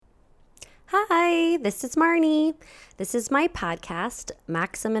Hi, this is Marnie. This is my podcast,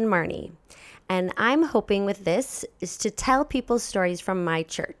 Maxim and Marnie. And I'm hoping with this is to tell people stories from my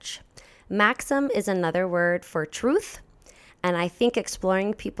church. Maxim is another word for truth. And I think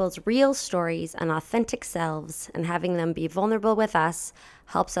exploring people's real stories and authentic selves and having them be vulnerable with us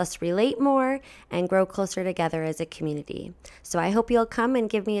helps us relate more and grow closer together as a community. So I hope you'll come and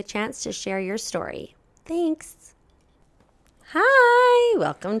give me a chance to share your story. Thanks. Hi,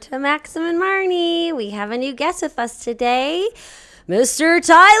 welcome to Maxim and Marnie. We have a new guest with us today, Mr.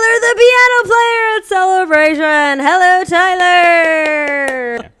 Tyler, the piano player at Celebration. Hello,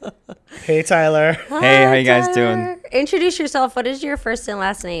 Tyler. Hey, Tyler. Hey, how you guys doing? Introduce yourself. What is your first and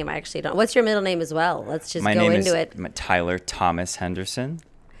last name? I actually don't. What's your middle name as well? Let's just My go name into is it. Tyler Thomas Henderson.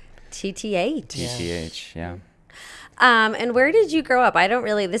 TTH. TTH, yeah. And where did you grow up?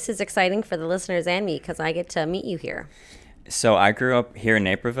 This is exciting for the listeners and me because I get to meet you here. So I grew up here in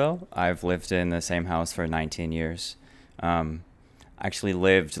Naperville. I've lived in the same house for 19 years. Actually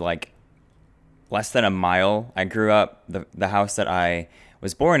lived like less than a mile. I grew up, the house that I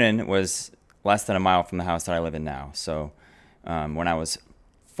was born in was less than a mile from the house that I live in now. So when I was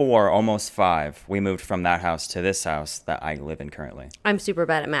 4, almost 5, we moved from that house to this house that I live in currently. I'm super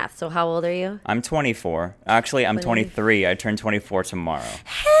bad at math. So how old are you? I'm 24. Actually, I'm 23. I turn 24 tomorrow.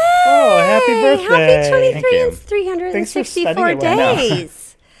 Oh, happy birthday. Happy 23 Thank you. and 364 Thanks for studying it well.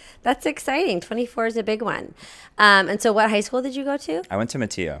 days. That's exciting. 24 is a big one. And so what high school did you go to? I went to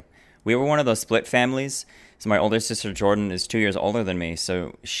Mateo. We were one of those split families. So my older sister, Jordan, is 2 years older than me.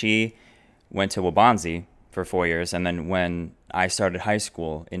 So she went to Waubonsie for 4 years. And then when I started high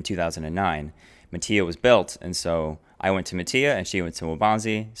school in 2009, Mateo was built. And so I went to Mateo and she went to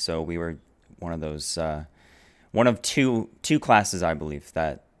Waubonsie. So we were one of those, one of two classes, I believe,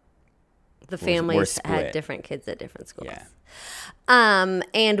 that The we're families had split. different kids at different schools. Yeah.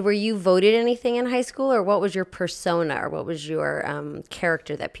 And were you voted anything in high school, or what was your persona, or what was your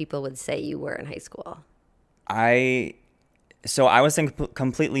character that people would say you were in high school? So I was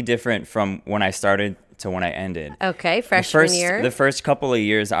completely different from when I started to when I ended. Okay, freshman year. The first couple of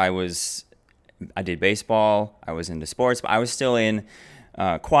years I did baseball, I was into sports, but I was still in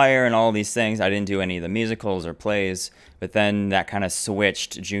choir and all these things. I didn't do any of the musicals or plays, but then that kind of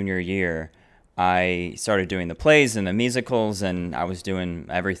switched junior year. I started doing the plays and the musicals, and I was doing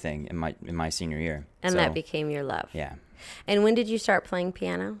everything in my senior year. And So, that became your love. yeah, And when did you start playing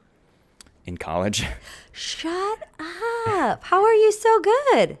piano? in college. Shut up. How are you so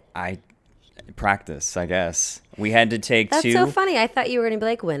good? I practice, I guess. We had to take That's two. so funny. I thought you were going to be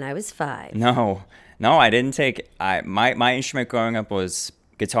like, when I was 5. No, I didn't take. My instrument growing up was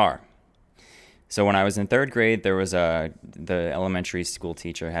guitar. So when I was in 3rd grade, there was the elementary school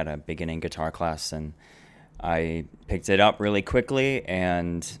teacher had a beginning guitar class, and I picked it up really quickly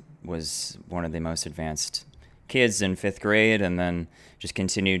and was one of the most advanced kids in 5th grade, and then just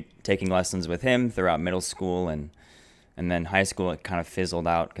continued taking lessons with him throughout middle school, and then high school it kind of fizzled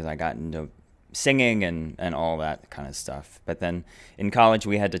out because I got into singing and all that kind of stuff. But then in college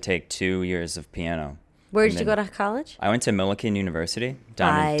we had to take 2 years of piano. Where And did you then go to college? I went to Millikan University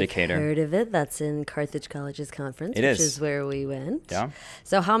down in I've Decatur. heard of it. That's in Carthage College's conference, It which is. is where we went. Yeah.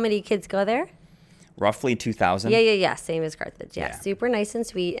 So how many kids go there? Roughly 2,000. Yeah. Same as Carthage. Yeah. Yeah. Super nice and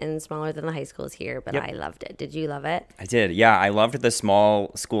sweet and smaller than the high schools here, but Yep. I loved it. Did you love it? I did. Yeah, I loved the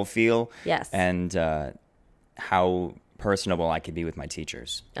small school feel. Yes. And how personable I could be with my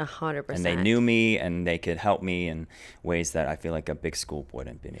teachers. 100%. And they knew me and they could help me in ways that I feel like a big school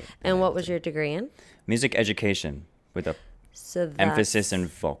wouldn't be. And what was your degree in? Music education with a So that's emphasis in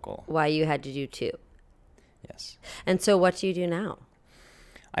vocal. why you had to do 2. Yes. And so what do you do now?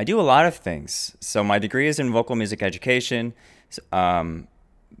 I do a lot of things. So my degree is in vocal music education,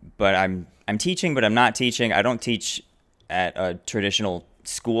 but I'm teaching, but I'm not teaching. I don't teach at a traditional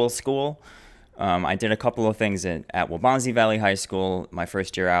school. I did a couple of things at Waubonsie Valley High School my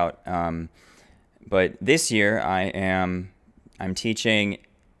first year out, but this year I'm teaching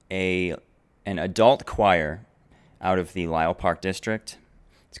an adult choir out of the Lyle Park District.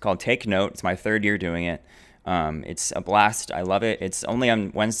 It's called Take Note. It's my 3rd year doing it. It's a blast. I love it. It's only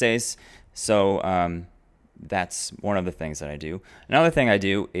on Wednesdays, so that's one of the things that I do. Another thing I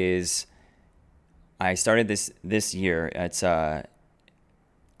do is I started this year. It's a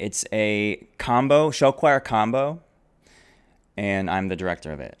show choir combo, and I'm the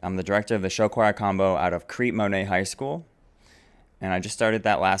director of it. I'm the director of the show choir combo out of Crete Monet High School, and I just started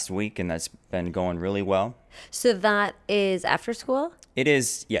that last week, and that's been going really well. So that is after school? It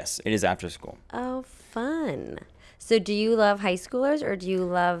is, yes, it is after school. Oh, fun. So do you love high schoolers or do you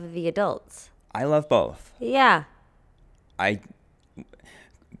love the adults? I love both. Yeah.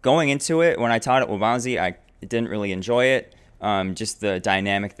 going into it, when I taught at Waubonsie, I didn't really enjoy it. Just the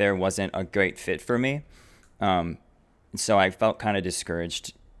dynamic there wasn't a great fit for me. So I felt kind of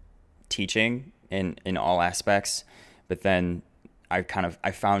discouraged teaching in all aspects. But then I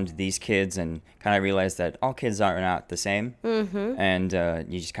found these kids and kind of realized that all kids are not the same. Mm-hmm. And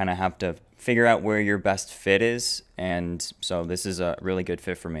you just kind of have to figure out where your best fit is. And so this is a really good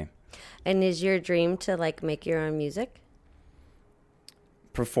fit for me. And is your dream to like make your own music?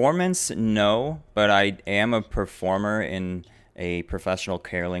 Performance, no, but I am a performer in a professional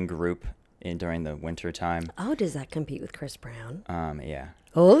caroling group during the winter time. Oh, does that compete with Chris Brown? Yeah.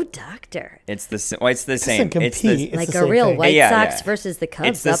 Oh, doctor. It's the same. It's It's like the a same real thing. White Yeah, Sox yeah. versus the Cubs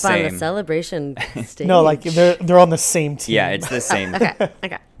It's the up on the same. celebration stage. No, like they're on the same team. Yeah, it's the same.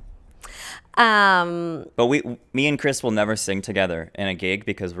 Okay. But me and Chris will never sing together in a gig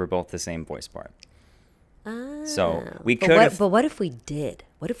because we're both the same voice part. So we could have. But what if we did?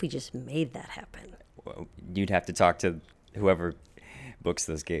 What if we just made that happen? You'd have to talk to whoever books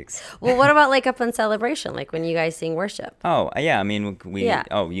those gigs. Well, what about like up on celebration, like when you guys sing worship? Oh, yeah. I mean, we. Yeah.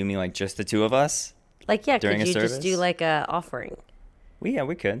 Oh, you mean like just the two of us? Like, yeah, During could a you just service? do like a offering? We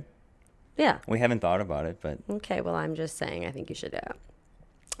could. Yeah. We haven't thought about it, but Okay, well, I'm just saying I think you should do it.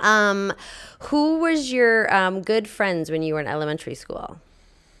 Who was your good friends when you were in elementary school?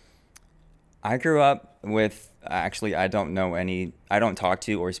 I grew up with. Actually, I don't talk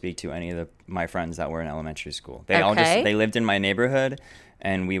to or speak to any of my friends that were in elementary school. They lived in my neighborhood,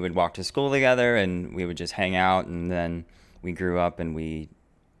 and we would walk to school together, and we would just hang out, and then we grew up, and we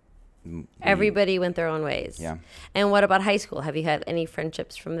Everybody went their own ways. Yeah. And what about high school? Have you had any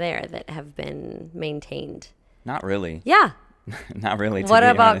friendships from there that have been maintained? Not really. Yeah. Not really. What to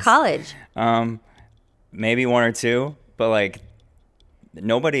be about honest. college? Maybe one or two, but like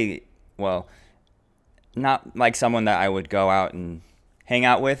nobody. Well, not like someone that I would go out and hang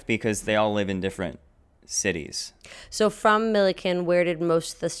out with because they all live in different cities. So from Milliken, where did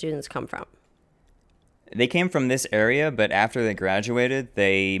most of the students come from? They came from this area, but after they graduated,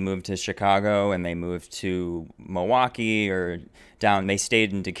 they moved to Chicago and they moved to Milwaukee or down. They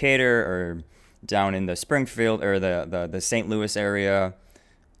stayed in Decatur or down in the Springfield or the St. Louis area.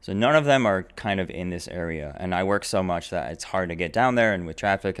 So none of them are kind of in this area. And I work so much that it's hard to get down there, and with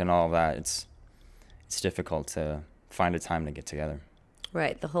traffic and all of that, it's difficult to find a time to get together.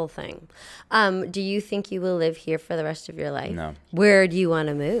 Right, the whole thing. Do you think you will live here for the rest of your life? No. Where do you want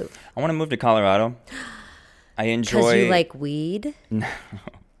to move? I want to move to Colorado. I enjoy. Because you like weed?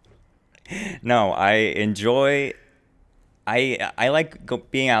 No, I enjoy. I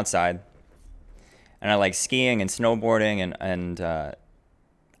like being outside, and I like skiing and snowboarding, and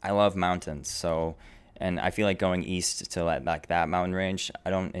I love mountains. So, and I feel like going east to that mountain range. I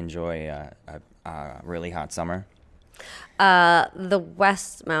don't enjoy a really hot summer. The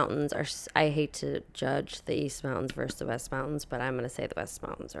West Mountains are, I hate to judge the East Mountains versus the West Mountains, but I'm going to say the West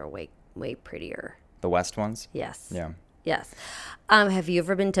Mountains are way, way prettier. The west ones? Yes. Yeah. Yes. Have you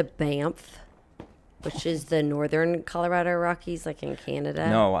ever been to Banff, which is the northern Colorado Rockies, like in Canada?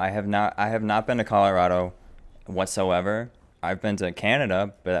 No, I have not. I have not been to Colorado whatsoever. I've been to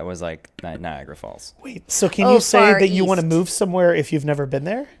Canada, but that was like Niagara Falls. Wait, so can you say far that you want to east. move somewhere if you've never been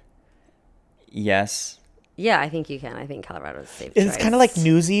there? Yes. Yeah, I think you can. I think Colorado's a safe It's choice. kind of like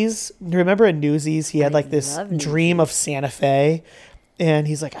Newsies. Remember in Newsies, he had I like this love dream of Santa Fe, and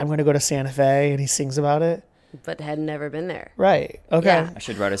he's like, I'm going to go to Santa Fe, and he sings about it. But had never been there. Right. Okay. Yeah. I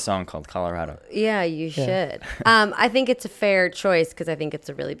should write a song called Colorado. Yeah, you should. I think it's a fair choice because I think it's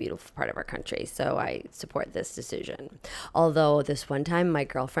a really beautiful part of our country. So I support this decision. Although this one time my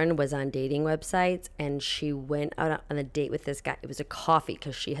girlfriend was on dating websites and she went out on a date with this guy. It was a coffee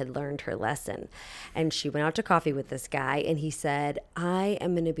because she had learned her lesson. And she went out to coffee with this guy and he said, I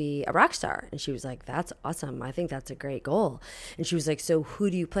am going to be a rock star. And she was like, that's awesome. I think that's a great goal. And she was like, so who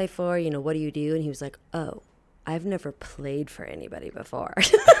do you play for? You know, what do you do? And he was like, oh, I've never played for anybody before.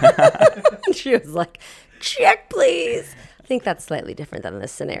 She was like, check, please. I think that's slightly different than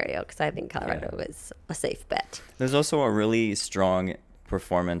this scenario because I think Colorado is a safe bet. There's also a really strong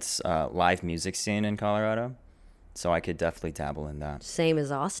performance live music scene in Colorado, so I could definitely dabble in that. Same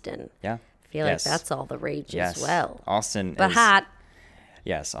as Austin. Yeah. I feel like that's all the rage Yes. as well. Austin But is hot.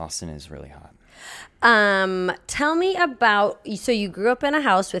 Yes, Austin is really hot. Tell me about, so you grew up in a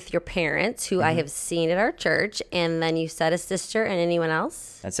house with your parents who I have seen at our church, and then you said a sister and anyone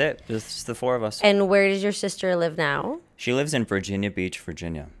else? That's it. Just the four of us. And where does your sister live now? She lives in Virginia Beach,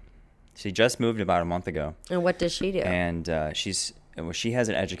 Virginia. She just moved about a month ago, And what does she do? and she has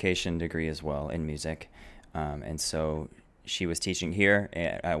an education degree as well in music, and so she was teaching here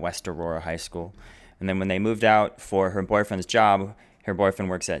at West Aurora High School, and then when they moved out for her boyfriend's job, her boyfriend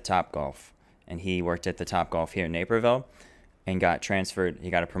works at Topgolf, and he worked at the Topgolf here in Naperville and got transferred. He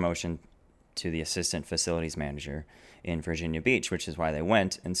got a promotion to the assistant facilities manager in Virginia Beach, which is why they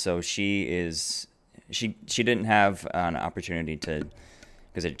went. And so she didn't have an opportunity to,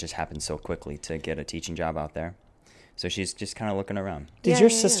 because it just happened so quickly, to get a teaching job out there. So she's just kind of looking around. Did your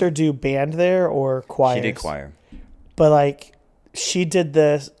sister do band there or choir? She did choir. But like she did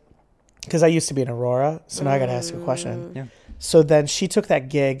this, because I used to be in Aurora, so now I got to ask you a question. Yeah. So then she took that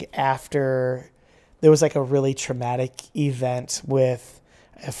gig after there was like a really traumatic event with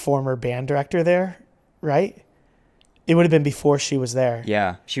a former band director there, right? It would have been before she was there.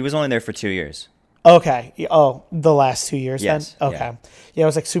 Yeah. She was only there for 2 years. Okay. Oh, the last 2 years Yes, then? Okay. yeah. Yeah, it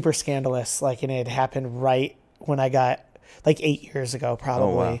was like super scandalous. Like, and it happened right when I got, like 8 years ago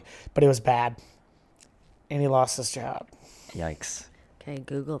probably. Oh, wow. But it was bad. And he lost his job. Yikes. Okay,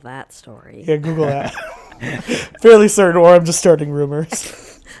 Google that story. Yeah, Google that. Fairly certain, or I'm just starting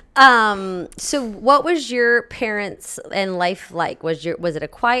rumors. So what was your parents and life like? Was it a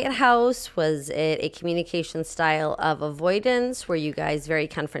quiet house? Was it a communication style of avoidance? Were you guys very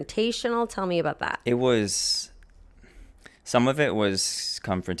confrontational? Tell me about that. It was, some of it was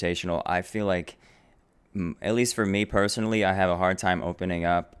confrontational. I feel like, at least for me personally, I have a hard time opening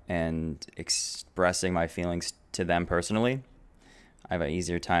up and expressing my feelings to them personally. I have an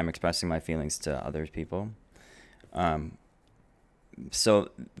easier time expressing my feelings to other people. So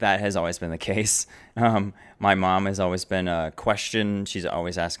that has always been the case. My mom has always been a question. She's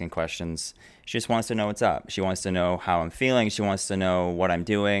always asking questions. She just wants to know what's up. She wants to know how I'm feeling. She wants to know what I'm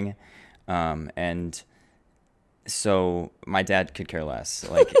doing. And so my dad could care less.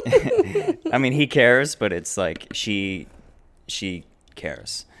 Like, I mean, he cares, but it's like she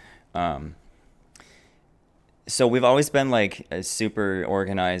cares. So we've always been like a super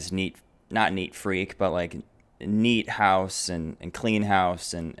organized, not neat freak, but like neat house and clean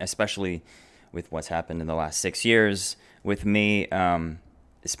house. And especially with what's happened in the last 6 years with me,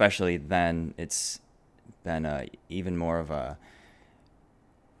 especially then, it's been even more of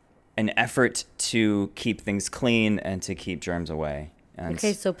an effort to keep things clean and to keep germs away. And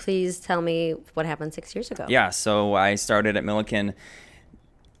Okay, so please tell me what happened 6 years ago. yeah, so I started at Milliken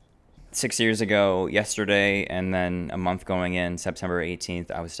 6 years ago yesterday, and then a month going in, September 18th,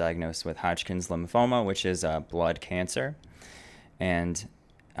 I was diagnosed with Hodgkin's lymphoma, which is a blood cancer. And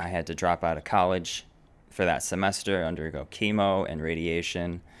I had to drop out of college for that semester, undergo chemo and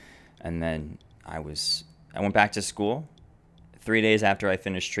radiation. And then I went back to school 3 days after I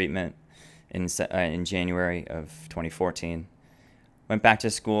finished treatment in January of 2014. Went back to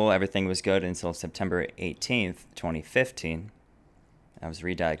school, everything was good until September 18th, 2015. I was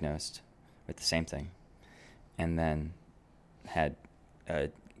re-diagnosed with the same thing, and then had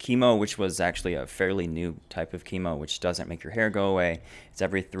chemo, which was actually a fairly new type of chemo, which doesn't make your hair go away. It's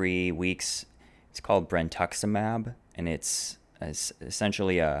every 3 weeks. It's called brentuximab, and it's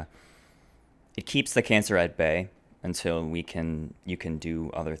essentially it keeps the cancer at bay until you can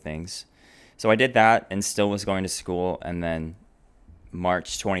do other things. So I did that and still was going to school, and then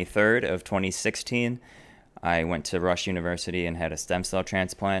March 23rd of 2016, I went to Rush University and had a stem cell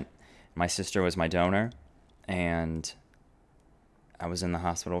transplant. My sister was my donor, and I was in the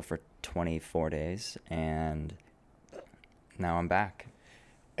hospital for 24 days, and now I'm back.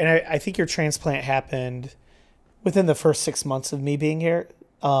 And I think your transplant happened within the first 6 months of me being here.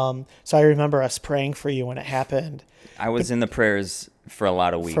 So I remember us praying for you when it happened. I was in the prayers for a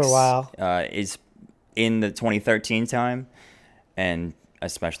lot of weeks. For a while. It's in the 2013 time, and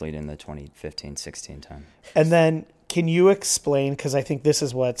especially in the 2015-16 time. And then can you explain, because I think this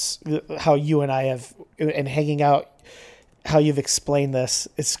is how you and I have, and hanging out, how you've explained this,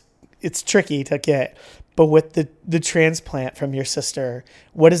 it's tricky to get, but with the transplant from your sister,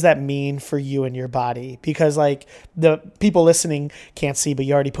 what does that mean for you and your body? Because like the people listening can't see, but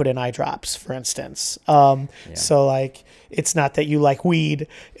you already put in eye drops, for instance. So like, it's not that you like weed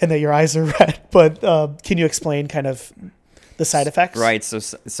and that your eyes are red, but can you explain kind of the side effects? Right.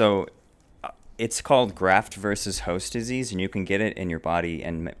 So it's called graft versus host disease, and you can get it in your body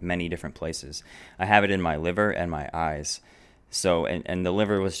in many different places. I have it in my liver and my eyes. So, and the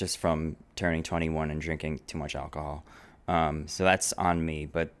liver was just from turning 21 and drinking too much alcohol. So that's on me.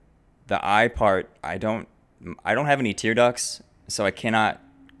 But the eye part, I don't have any tear ducts, so I cannot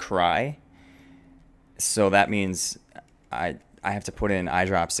cry. So that means I have to put in eye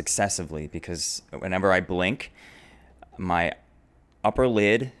drops successively, because whenever I blink, my upper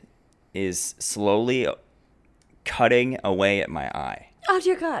lid is slowly cutting away at my eye. Oh,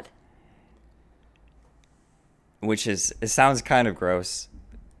 dear God. It sounds kind of gross.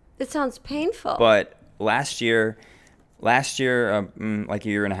 It sounds painful. But last year, Last year, like a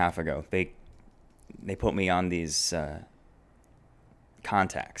year and a half ago, they put me on these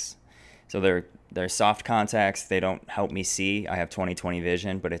contacts. So they're soft contacts. They don't help me see. I have 20/20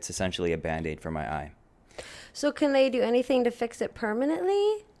 vision, but it's essentially a Band-Aid for my eye. So can they do anything to fix it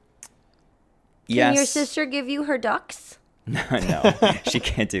permanently? Yes. Can your sister give you her ducks? No, she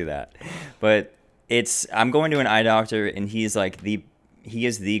can't do that. But I'm going to an eye doctor, and he is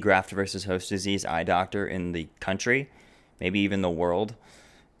the graft versus host disease eye doctor in the country, maybe even the world.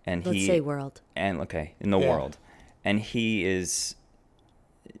 And Let's say world. And okay, in the world. And he is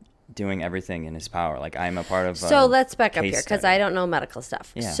doing everything in his power. Like, I'm a part of So let's back up case here, because study. I don't know medical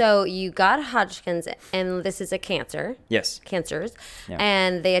stuff. Yeah. So you got Hodgkin's, and this is a cancers, Yeah.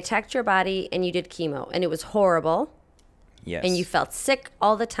 and they attacked your body, and you did chemo, and it was horrible. Yes. And you felt sick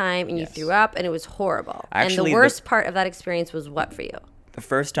all the time, and you Yes. threw up, and it was horrible. And Actually, the worst part of that experience was what for you? The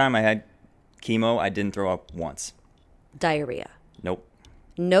first time I had chemo, I didn't throw up once. Diarrhea. Nope.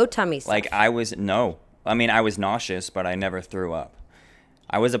 No tummy stuff. Like, I was nauseous, but I never threw up.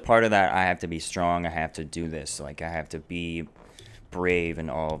 I was a part of that. I have to be strong. I have to do this. Like, I have to be brave and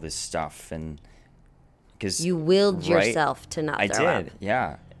all this stuff. And because you willed yourself to not throw up. I did,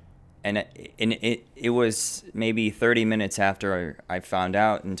 yeah. And it was maybe 30 minutes after I found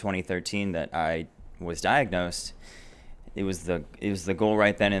out in 2013 that I was diagnosed. It was the goal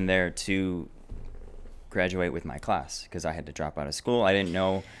right then and there to graduate with my class, because I had to drop out of school. I didn't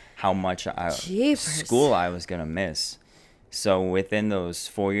know how much school I was going to miss. So within those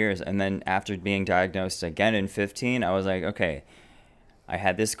 4 years, and then after being diagnosed again in 15, I was like, okay, I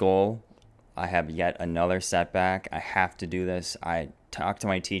had this goal. I have yet another setback. I have to do this. I talked to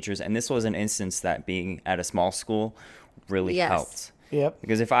my teachers, and this was an instance that being at a small school really helped. Yep.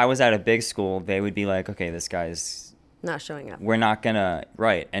 Because if I was at a big school, they would be like, okay, this guy's not showing up. We're not gonna,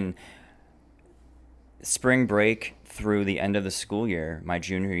 right. And spring break through the end of the school year, my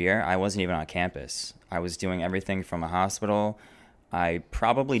junior year, I wasn't even on campus. I was doing everything from a hospital. I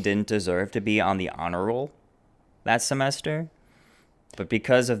probably didn't deserve to be on the honor roll that semester, but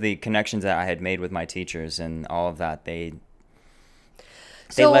because of the connections that I had made with my teachers and all of that, they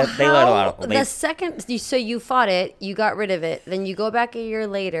let a lot of the second so you fought it, you got rid of it, then you go back a year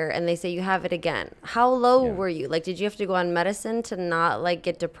later and they say you have it again. How low were you? Like, did you have to go on medicine to not like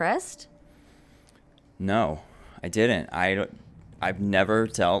get depressed? No, I didn't. I've never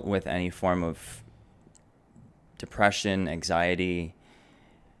dealt with any form of depression, anxiety.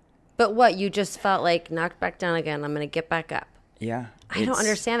 But what, you just felt like knocked back down again, I'm going to get back up. Yeah. I don't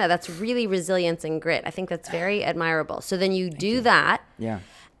understand that. That's really resilience and grit. I think that's very admirable. So then you do that. Yeah.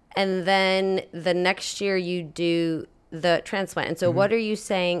 And then the next year you do the transplant. And so what are you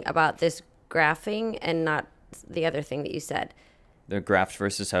saying about this grafting and not the other thing that you said? The graft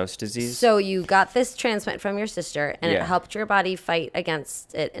versus host disease. So you got this transplant from your sister, and it helped your body fight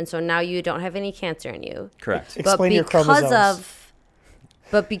against it. And so now you don't have any cancer in you. Correct. Explain your chromosomes.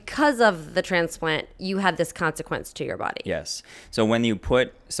 But because of the transplant, you had this consequence to your body. Yes. So when you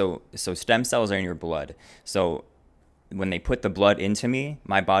put so stem cells are in your blood. So when they put the blood into me,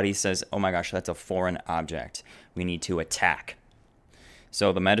 my body says, "Oh my gosh, that's a foreign object. We need to attack."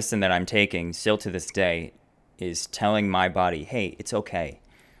 So the medicine that I'm taking still to this day is telling my body, "Hey, it's okay.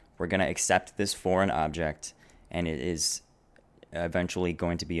 We're going to accept this foreign object, and it is eventually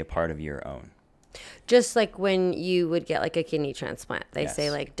going to be a part of your own." Just like when you would get like a kidney transplant, they say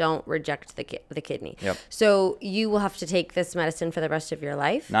like, don't reject the kidney. Yep. So you will have to take this medicine for the rest of your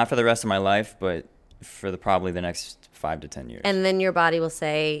life. Not for the rest of my life, but for probably the next 5 to 10 years. And then your body will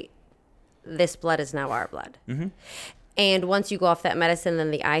say, this blood is now our blood. Mm-hmm. And once you go off that medicine,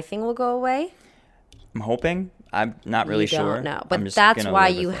 then the eye thing will go away. I'm hoping. I'm not really sure. You don't know. But that's why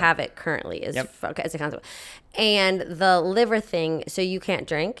you have it currently as a consequence. And the liver thing, so you can't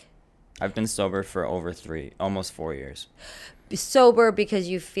drink? I've been sober for over almost 4 years. Sober because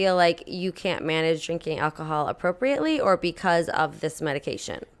you feel like you can't manage drinking alcohol appropriately, or because of this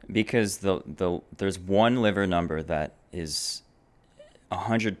medication? Because there's one liver number that is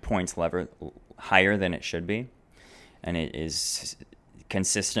 100 points higher than it should be, and it is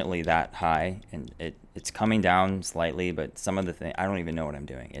consistently that high, and it's coming down slightly, but some of the things, I don't even know what I'm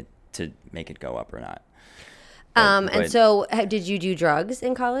doing to make it go up or not. And so did you do drugs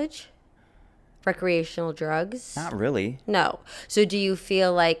in college? Recreational drugs? Not really. No. So do you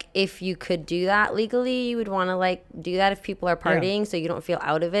feel like if you could do that legally, you would want to like do that if people are partying, so you don't feel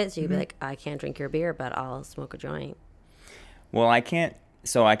out of it? So you'd be like, I can't drink your beer, but I'll smoke a joint. Well, I can't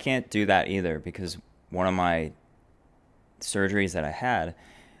do that either, because one of my surgeries that I had,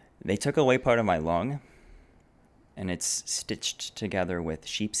 they took away part of my lung, and it's stitched together with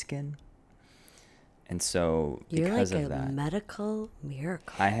sheepskin. And so You're because like of a that, medical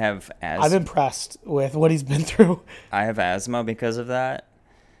miracle. I have I'm impressed with what he's been through. I have asthma because of that.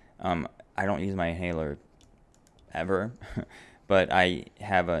 I don't use my inhaler ever, but I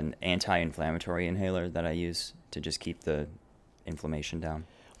have an anti-inflammatory inhaler that I use to just keep the inflammation down.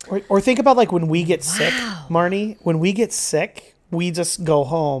 Or think about like when we get sick, Wow. Marnie. When we get sick, we just go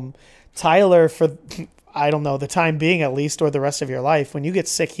home. Tyler, for I don't know, the time being at least, or the rest of your life, when you get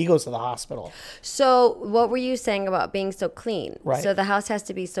sick, he goes to the hospital. So what were you saying about being so clean? Right. So the house has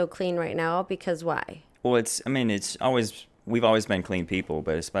to be so clean right now because why? Well, we've always been clean people,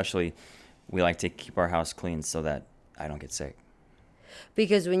 but especially we like to keep our house clean so that I don't get sick.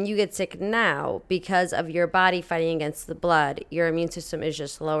 Because when you get sick now, because of your body fighting against the blood, your immune system is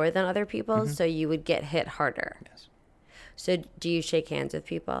just lower than other people's, so you would get hit harder. Yes. So do you shake hands with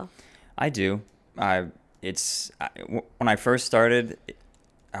people? I do. When I first started,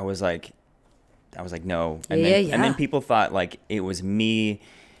 I was like no, and Yeah. then people thought like it was me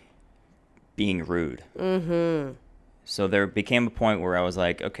being rude. Mm-hmm. So there became a point where I was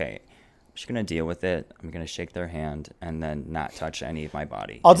like, okay, I'm just gonna deal with it. I'm gonna shake their hand and then not touch any of my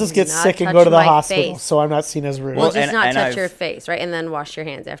body. I'll just get Not sick and touch go to the my hospital, face. so I'm not seen as rude. Well, Well, just and- not and touch I've- your face, right? And then wash your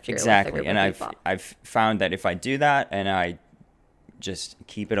hands after you're with a Exactly, group and of I've people. I've found that if I do that and I just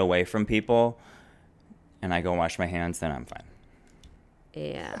keep it away from people, and I go wash my hands, then I'm fine.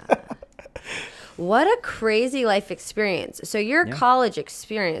 Yeah. What a crazy life experience. So your college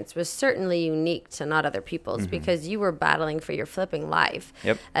experience was certainly unique to not other people's because you were battling for your flipping life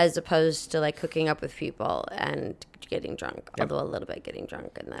Yep. as opposed to like hooking up with people and getting drunk, Yep. although a little bit getting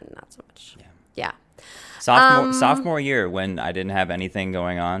drunk and then not so much. Yeah. Sophomore year, when I didn't have anything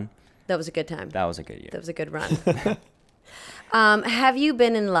going on, That was a good time. that was a good year. That was a good run. Have you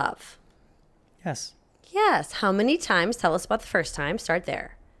been in love? Yes. Yes. How many times? Tell us about the first time. Start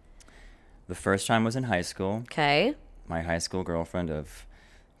there. The first time was in high school. Okay. My high school girlfriend of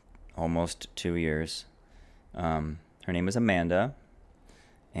almost 2 years. Her name was Amanda.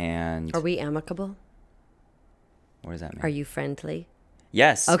 And Are we amicable? what does that mean? Are you friendly?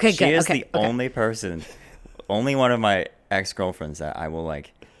 Yes. Okay, She good. is Okay, the okay. only one of my ex-girlfriends that I will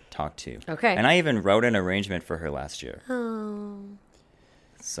like talk to. Okay. And I even wrote an arrangement for her last year. Oh.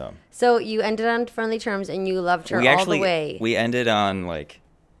 So You ended on friendly terms and you loved her all the way. we ended on like,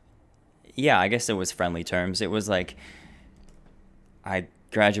 yeah, I guess it was friendly terms. It was like I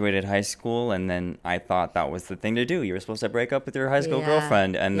graduated high school and then I thought that was the thing to do. You were supposed to break up with your high school Yeah,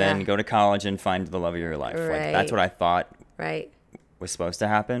 girlfriend and then yeah. go to college and find the love of your life. Like that's Right. what I thought Right. was supposed to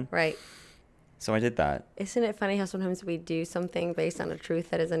happen. Right. So I did that. Isn't it funny how sometimes we do something based on a truth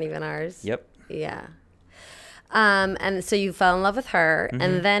that isn't even ours? Yep. Yeah. And so you fell in love with her, Mm-hmm.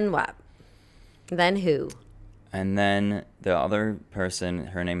 and then what? Then who? And then the other person,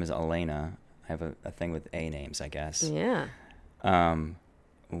 her name is Elena. I have a thing with A names, I guess. Yeah.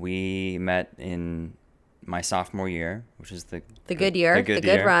 We met in my sophomore year, which is the good year, the good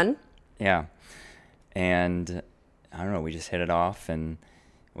year. run. Yeah. And I don't know, we just hit it off and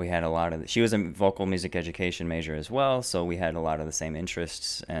we had a lot of, she was a vocal music education major as well, so we had a lot of the same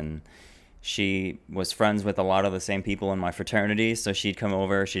interests, and she was friends with a lot of the same people in my fraternity, so she'd come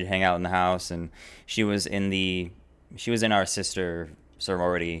over, she'd hang out in the house, and she was in our sister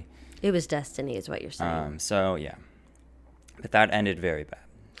sorority. It was destiny, is what you're saying. So yeah. But that ended very bad.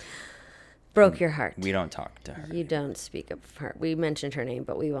 Broke your heart. We don't talk to her. You don't speak of her. We mentioned her name,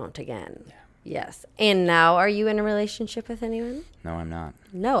 but we won't again. Yeah. Yes. And now, are you in a relationship with anyone? No, I'm not.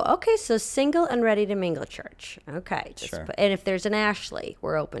 No. Okay, so single and ready to mingle church. Okay. Sure. And if there's an Ashley,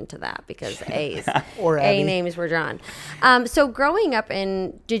 we're open to that because A's. Or A Abby. names were drawn. So growing up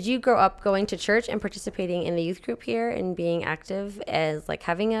did you grow up going to church and participating in the youth group here and being active as like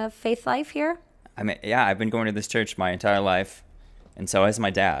having a faith life here? I mean, yeah, I've been going to this church my entire life, and so has my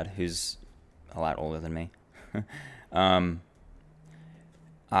dad, who's a lot older than me.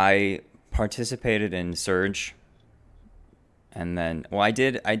 I participated in Surge, and then, well, I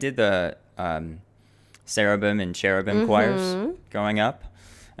did the Cherubim and Cherubim choirs growing up,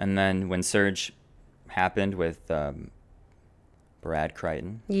 and then when Surge happened with Brad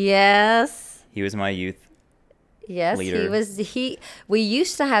Crichton, Yes. he was my youth. Yes, leader. we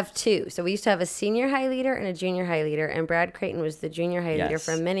used to have two. So we used to have a senior high leader and a junior high leader, and Brad Creighton was the junior high leader Yes.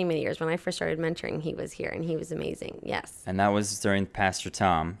 for many, many years. When I first started mentoring, he was here and he was amazing. Yes. And that was during Pastor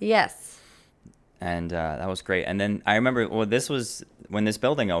Tom. Yes. And that was great. And then I remember, well, this was when this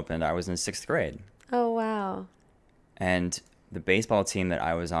building opened. I was in 6th grade. Oh, wow. And the baseball team that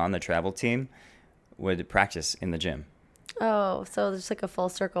I was on, the travel team, would practice in the gym. Oh, so there's like a full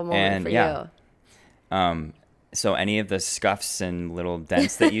circle moment And, for yeah. you. So any of the scuffs and little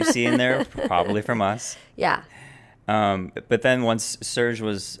dents that you see in there, probably from us. Yeah. But then once Surge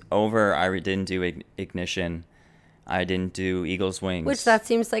was over, I didn't do Ignition. I didn't do Eagle's Wings. Which that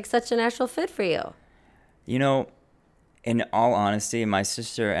seems like such a natural fit for you. You know, in all honesty, my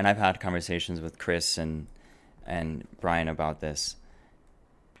sister, and I've had conversations with Chris and Brian about this.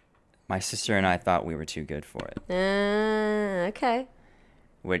 My sister and I thought we were too good for it. Okay.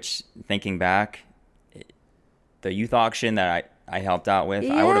 Which, thinking back, the youth auction that I helped out with,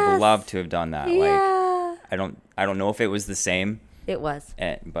 I would have loved to have done that. Yeah. Like, I don't know if it was the same. It was.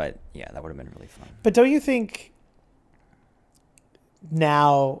 But yeah, that would have been really fun. But don't you think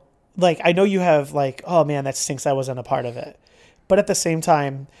now, like, I know you have like, oh man, that stinks, I wasn't a part of it. But at the same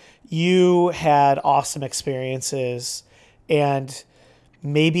time, you had awesome experiences, and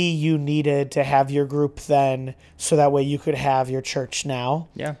maybe you needed to have your group then so that way you could have your church now.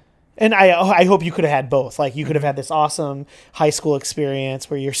 Yeah. And I hope you could have had both. Like, you could have had this awesome high school experience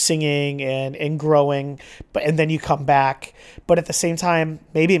where you're singing and growing, and then you come back. But at the same time,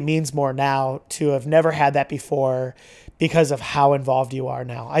 maybe it means more now to have never had that before because of how involved you are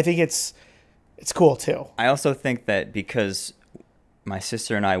now. I think it's cool too. I also think that because my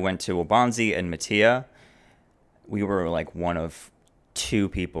sister and I went to Waubonsie and Matia, we were like one of 2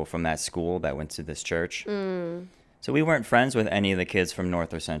 people from that school that went to this church. So we weren't friends with any of the kids from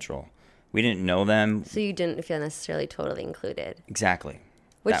North or Central. We didn't know them. So you didn't feel necessarily totally included. Exactly.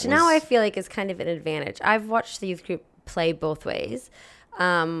 Which now I feel like is kind of an advantage. I've watched the youth group play both ways.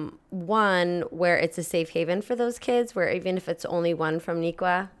 One, where it's a safe haven for those kids, where even if it's only one from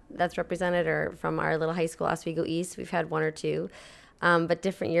Neuqua that's represented, or from our little high school Oswego East, we've had 1 or 2. But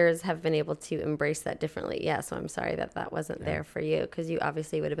different years have been able to embrace that differently. Yeah, so I'm sorry that wasn't there for you, because you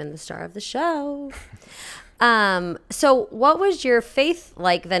obviously would have been the star of the show. So what was your faith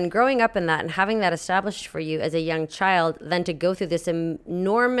like then growing up in that and having that established for you as a young child, then to go through this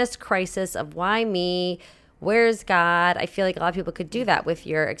enormous crisis of why me? Where's God? I feel like a lot of people could do that with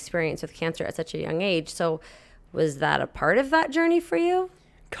your experience with cancer at such a young age. So was that a part of that journey for you?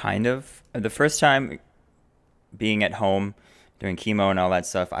 Kind of. The first time being at home doing chemo and all that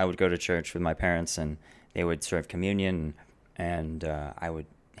stuff, I would go to church with my parents, and they would serve communion, and I would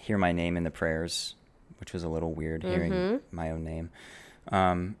hear my name in the prayers, which was a little weird, hearing my own name.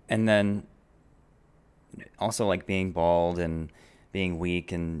 And then also like being bald and being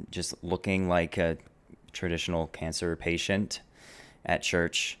weak and just looking like a traditional cancer patient at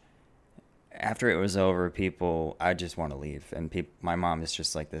church. After it was over, I just want to leave. And my mom is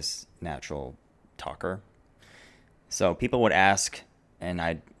just like this natural talker. So people would ask,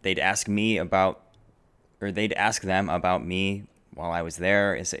 and they'd ask them about me while I was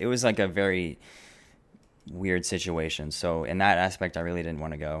there. It was like a very weird situation. So in that aspect, I really didn't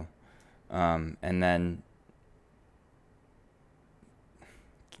want to go. And then,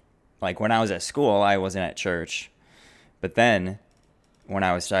 like when I was at school, I wasn't at church. But then, when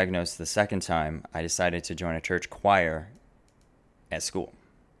I was diagnosed the second time, I decided to join a church choir at school,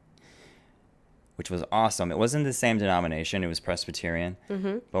 which was awesome. It wasn't the same denomination. It was Presbyterian.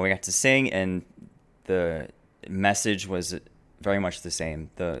 But we got to sing, and the message was very much the same.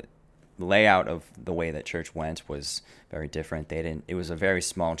 The layout of the way that church went was very different. It was a very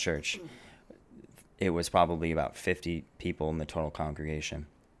small church. It was probably about 50 people in the total congregation.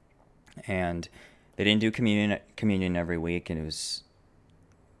 And they didn't do communion every week, and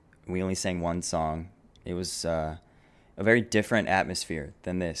we only sang one song. It was a very different atmosphere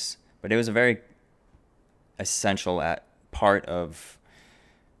than this, but it was a very essential part of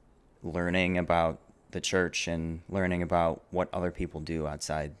learning about the church and learning about what other people do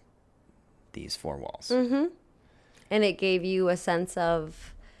outside these 4 walls. And it gave you a sense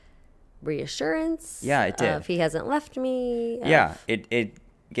of reassurance. Yeah, it did. Of he hasn't left me. Yeah, it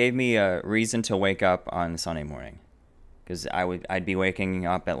gave me a reason to wake up on Sunday morning, because I'd be waking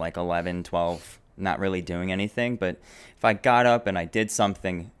up at like 11, 12, not really doing anything. But if I got up and I did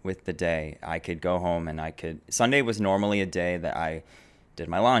something with the day, I could go home and Sunday was normally a day that I did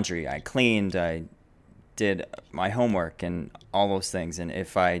my laundry, I cleaned, I did my homework and all those things. And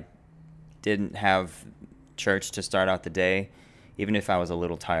if I didn't have church to start out the day, even if I was a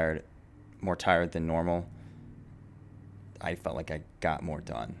little tired, more tired than normal, I felt like I got more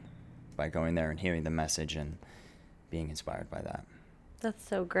done by going there and hearing the message and being inspired by that. That's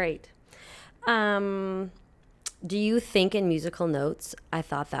so great. Do you think in musical notes? I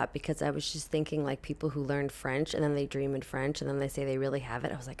thought that because I was just thinking like people who learned French and then they dream in French and then they say they really have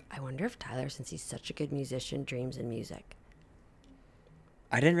it. I was like, I wonder if Tyler, since he's such a good musician, dreams in music.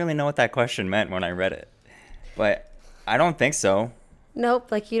 I didn't really know what that question meant when I read it, but I don't think so.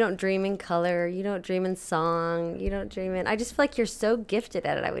 Nope, like you don't dream in color, you don't dream in song, you don't dream in. I just feel like you're so gifted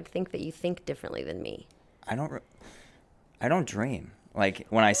at it. I would think that you think differently than me. I don't dream. Like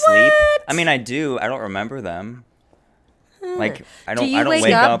when I sleep, I mean I do. I don't remember them. Like I don't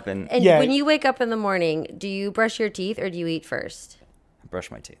wake up and Yeah. when you wake up in the morning, do you brush your teeth or do you eat first? brush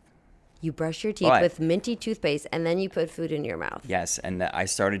my teeth. You brush your teeth Why? with minty toothpaste and then you put food in your mouth. Yes, and I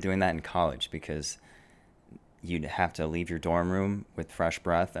started doing that in college because you'd have to leave your dorm room with fresh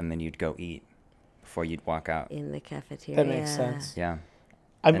breath and then you'd go eat before you'd walk out. In the cafeteria. That makes sense. Yeah.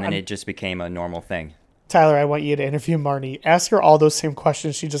 I'm, And then I'm- it just became a normal thing. Tyler, I want you to interview Marnie. Ask her all those same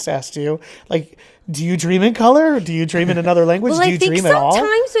questions she just asked you. Like, do you dream in color? Do you dream in another language? Well, do I you think dream at all?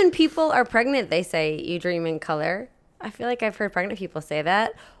 sometimes when people are pregnant, they say you dream in color. I feel like I've heard pregnant people say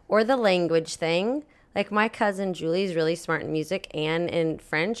that. Or the language thing. Like my cousin Julie's really smart in music and in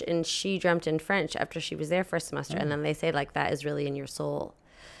French, and she dreamt in French after she was there for a semester. And then they say like that is really in your soul.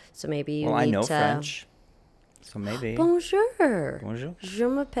 So maybe you Well, need I know to. French. So maybe. Bonjour. Bonjour. Je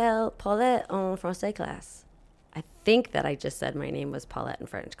m'appelle Paulette en français classe. I think that I just said my name was Paulette in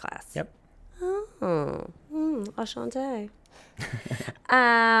French class. Yep. Oh, enchanté.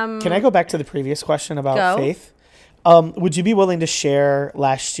 Can I go back to the previous question about Go. faith? Would you be willing to share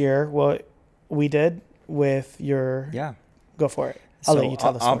last year what we did with your... Yeah. Go for it. I'll let you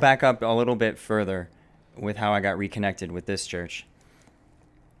tell the story. I'll back up a little bit further with how I got reconnected with this church.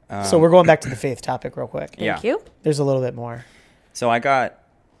 So we're going back to the faith topic real quick. Yeah. Thank you. There's a little bit more. So I got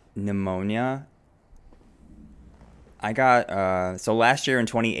pneumonia. So last year in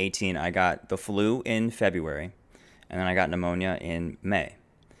 2018, I got the flu in February, and then I got pneumonia in May.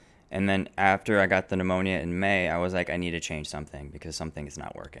 And then after I got the pneumonia in May, I was like, I need to change something because something is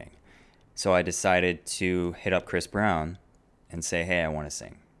not working. So I decided to hit up Chris Brown and say, hey, I want to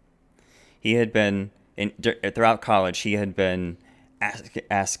sing. He had been, throughout college, he had been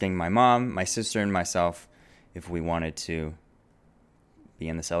asking my mom, my sister, and myself if we wanted to be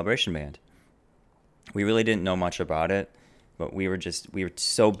in the Celebration Band. We really didn't know much about it, but we were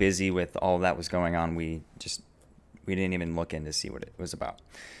so busy with all that was going on, we didn't even look in to see what it was about.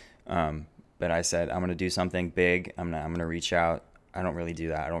 But I said, I'm going to do something big. I'm going to reach out. I don't really do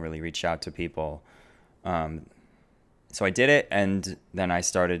that. I don't really reach out to people. So I did it, and then I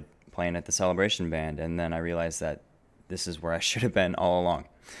started playing at the Celebration Band, and then I realized that this is where I should have been all along.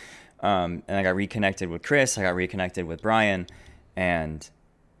 And I got reconnected with Chris. I got reconnected with Brian, and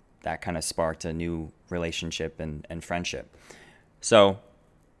that kind of sparked a new relationship and friendship. So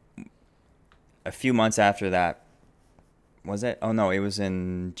a few months after that, was it? Oh, no, it was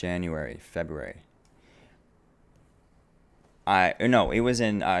in February. It was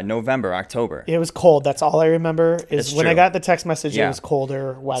in November, October. It was cold. That's all I remember is It's when I true. got the text message, Yeah. it was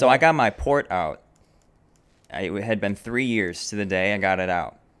colder weather. So I got my port out. It had been 3 years to the day I got it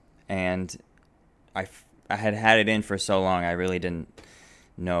out. And I had it in for so long, I really didn't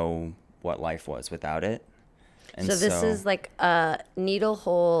know what life was without it. And So this is like a needle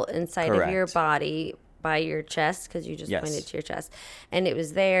hole inside of your Correct. body by your chest, because you just Yes. pointed to your chest. And it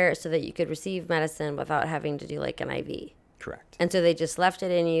was there so that you could receive medicine without having to do like an IV. Correct. And so they just left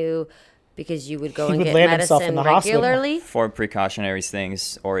it in you because you would go He and would get land himself medicine in the hospital. regularly. For precautionary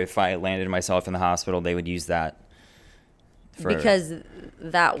things, or if I landed myself in the hospital, they would use that. Because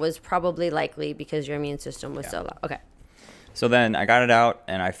that was probably likely because your immune system was so low. Okay. So then I got it out,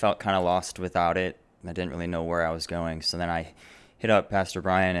 and I felt kind of lost without it. I didn't really know where I was going. So then I hit up Pastor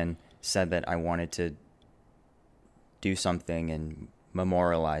Brian and said that I wanted to do something and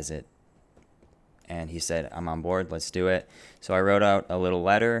memorialize it. And he said, I'm on board, let's do it. So I wrote out a little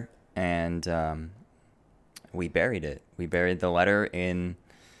letter, and we buried it. We buried the letter in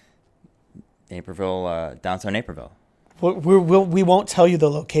Naperville, downtown Naperville. We won't tell you the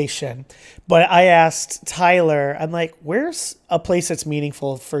location, but I asked Tyler, I'm like, where's a place that's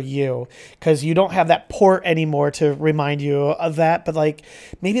meaningful for you? Because you don't have that port anymore to remind you of that, but like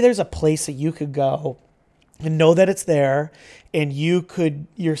maybe there's a place that you could go and know that it's there, and you could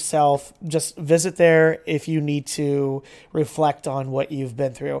yourself just visit there if you need to reflect on what you've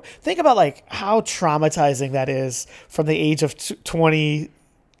been through. Think about like how traumatizing that is from the age of 20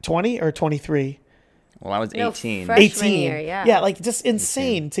 or 23. Well, I was No, 18. fresh- 18. year, yeah. Like just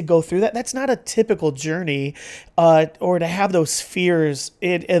insane to go through that. That's not a typical journey, or to have those fears.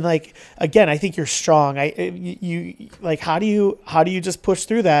 And like, again, I think you're strong. You like, how do you just push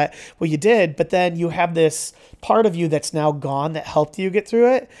through that? Well, you did, but then you have this part of you that's now gone that helped you get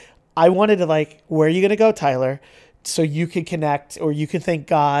through it. I wanted to like, where are you going to go, Tyler? So you can connect, or you can thank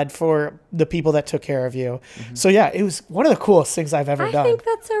God for the people that took care of you. Mm-hmm. So yeah, it was one of the coolest things I've ever I done. think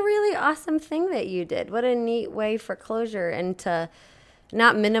that's a really awesome thing that you did. What a neat way for closure and to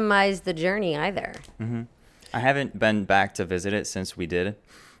not minimize the journey either. I haven't been back to visit it since we did,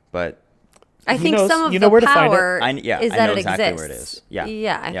 but I think knows- some of you know the where to find it. power I is know that it exactly exists. where it is. Yeah.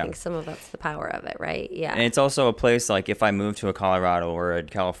 Yeah, I Yeah. think some of that's the power of it, right? Yeah. and it's also a place like if I move to a Colorado or a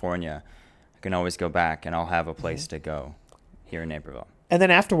California, I can always go back and I'll have a place to go here in Naperville. And then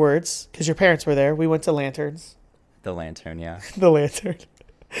afterwards, because your parents were there, we went to Lanterns. The Lantern, yeah. The Lantern.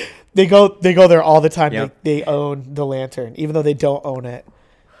 They go there all the time. Yep. They own the Lantern, even though they don't own it.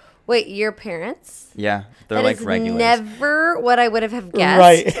 Wait, your parents? Yeah, they're That like is regulars. never what I would have guessed.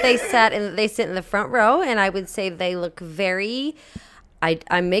 Right. They sit in the front row, and I would say they look very.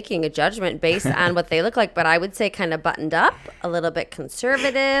 I'm making a judgment based on what they look like, but I would say kind of buttoned up, a little bit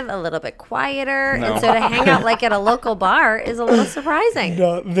conservative, a little bit quieter, No. and so to hang out like at a local bar is a little surprising.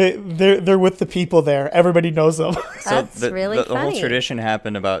 No, they're with the people there. Everybody knows them. That's really the whole funny. tradition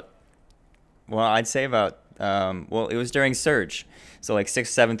happened about, well, I'd say about, it was during Surge. So like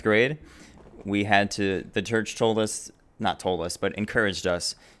 6th, 7th grade, the church but encouraged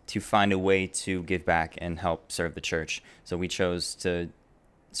us to find a way to give back and help serve the church. So we chose to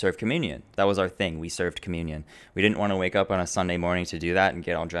serve communion. That was our thing. We served communion. We didn't want to wake up on a Sunday morning to do that and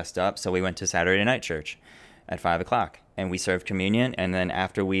get all dressed up. So we went to Saturday night church at 5:00 and we served communion. And then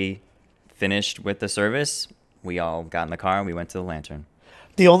after we finished with the service, we all got in the car and we went to the Lantern.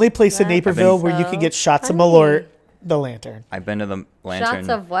 The only place in That's Naperville where you so can get shots funny. of Malort, the Lantern. I've been to the Lantern. Shots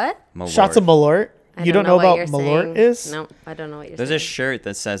of what? Malort. Shots of Malort. I You don't know what about you're Malort saying. is? No, I don't know what you're There's a saying. shirt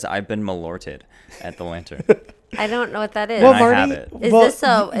that says "I've been Malorted" at the Lantern. I don't know what that is. Well, And I have Marty, it. Is well, this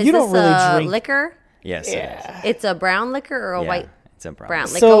a you don't really drink liquor? Yes, it is. Yeah. It's a brown liquor or a Yeah, white it's a brown. brown,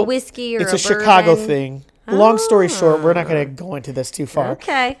 like So, a whiskey or it's a a Chicago bourbon? thing. Long story short, we're not going to go into this too far.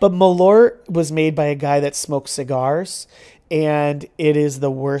 Okay. But Malort was made by a guy that smokes cigars, and it is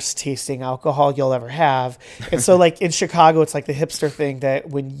the worst tasting alcohol you'll ever have. And so, like in Chicago, it's like the hipster thing that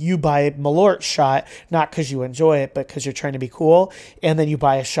when you buy a Malort shot, not because you enjoy it, but because you're trying to be cool, and then you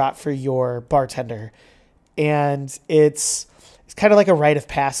buy a shot for your bartender, and it's kind of like a rite of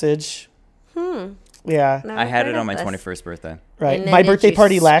passage. Yeah. Never I had heard it on of my this. 21st birthday. Right. And then My did birthday you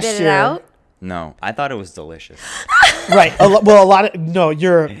party last spit it year. out? No, I thought it was delicious. Right. Well, a lot of no,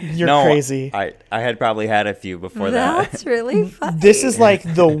 you're No, crazy. I had probably had a few before that. That's really funny. This is like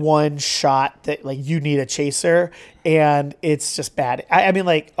the one shot that like you need a chaser, and it's just bad. I mean,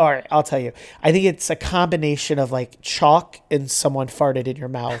 like, all right, I'll tell you. I think it's a combination of like chalk and someone farted in your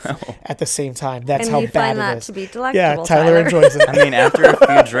mouth at the same time. That's And how you bad find it that is. to be delectable, Yeah, Tyler Tyler. enjoys it. I mean, after a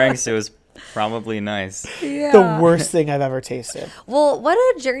few drinks, it was probably nice. The worst thing I've ever tasted. Well, what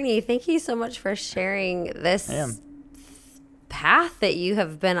a journey. Thank you so much for sharing this path that you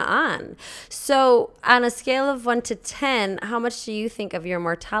have been on. So, on a scale of 1 to 10, how much do you think of your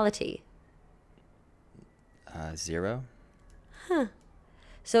mortality? 0.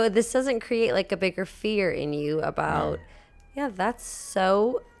 So, this doesn't create like a bigger fear in you about, yeah, that's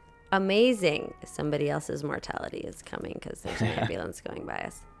so amazing. Somebody else's mortality is coming because there's an ambulance going by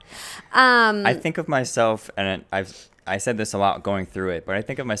us. I think of myself, and I said this a lot going through it, but I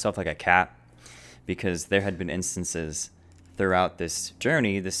think of myself like a cat because there had been instances throughout this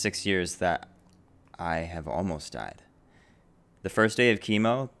journey, the 6 years, that I have almost died. The first day of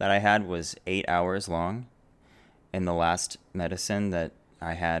chemo that I had was 8 hours long, and the last medicine that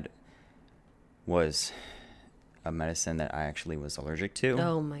I had was a medicine that I actually was allergic to.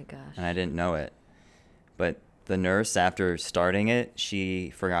 Oh my gosh. And I didn't know it. But the nurse, after starting it, she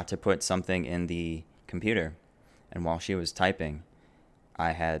forgot to put something in the computer. And while she was typing,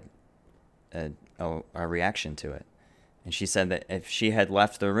 I had a reaction to it. And she said that if she had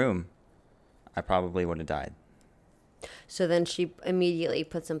left the room, I probably would have died. So then she immediately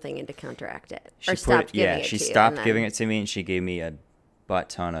put something in to counteract it. She Or stopped giving it she to you. stopped giving it to me, and she gave me a butt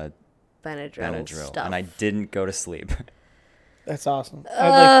ton of Benadryl stuff. and I didn't go to sleep. That's awesome.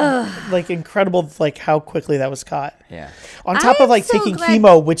 Like incredible, like how quickly that was caught. Yeah. On top I'm of like so taking glad-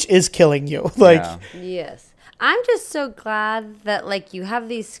 chemo, which is killing you. Like, Yeah. Yes. I'm just so glad that like you have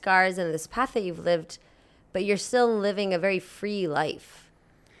these scars and this path that you've lived, but you're still living a very free life.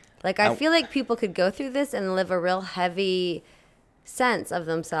 Like I feel like people could go through this and live a real heavy sense of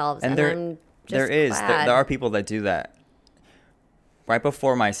themselves. And I'm just glad. There are people that do that. Right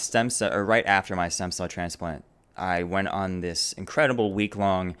before my stem cell, or right after my stem cell transplant, I went on this incredible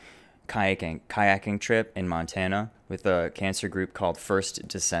week-long kayaking trip in Montana with a cancer group called First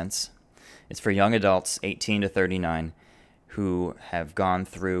Descents. It's for young adults 18 to 39 who have gone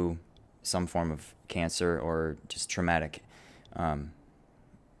through some form of cancer or just traumatic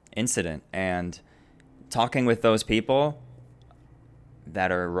incident. And talking with those people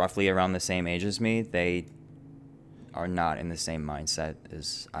that are roughly around the same age as me, they are not in the same mindset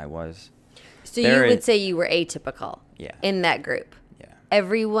as I was. So you would say you were atypical Yeah. in that group. Yeah.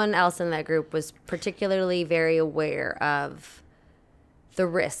 Everyone else in that group was particularly very aware of the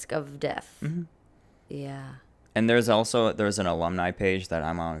risk of death. Mm-hmm. Yeah. And there's an alumni page that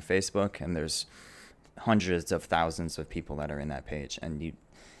I'm on Facebook, and there's hundreds of thousands of people that are in that page, and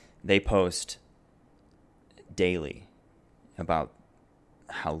they post daily about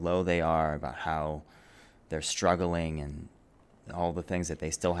how low they are, about how they're struggling, and all the things that they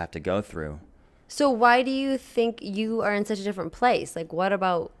still have to go through. So why do you think you are in such a different place? Like,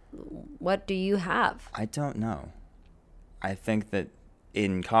 what do you have? I don't know. I think that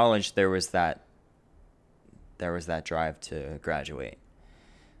in college there was that drive to graduate.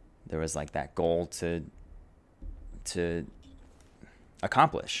 There was like that goal to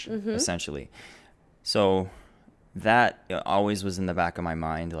accomplish, essentially. So that always was in the back of my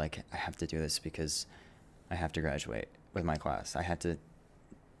mind, like, I have to do this because I have to graduate with my class. I had to,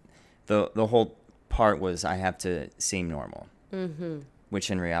 the whole part was I have to seem normal,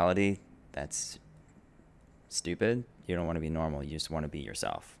 which in reality, that's stupid. You don't want to be normal. You just want to be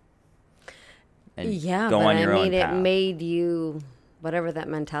yourself. And Yeah, go but on your own it path. made you, whatever that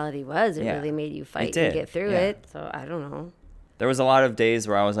mentality was, it Yeah, really made you fight it and did, get through yeah. it. So I don't know. There was a lot of days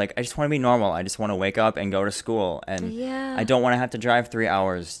where I was like, I just want to be normal. I just want to wake up and go to school. And Yeah. I don't want to have to drive 3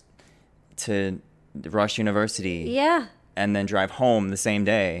 hours to Rush University Yeah, and then drive home the same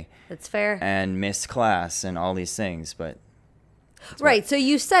day that's fair. and miss class and all these things. But Right. So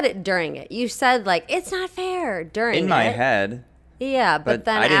you said it during it. You said, like, it's not fair during it. in my head, Yeah, but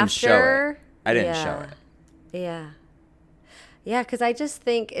then I didn't after. show it. I didn't yeah. show it. Yeah. Yeah, because I just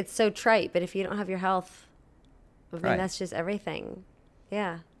think it's so trite. But if you don't have your health, I mean, Right. that's just everything.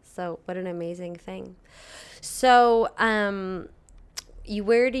 Yeah. So what an amazing thing. So,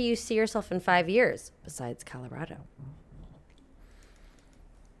 where do you see yourself in 5 years besides Colorado?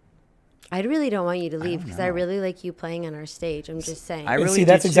 I really don't want you to leave because I know. really like you playing on our stage. I'm just saying. I And really see,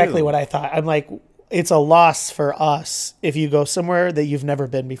 that's do exactly too. what I thought. I'm like, it's a loss for us if you go somewhere that you've never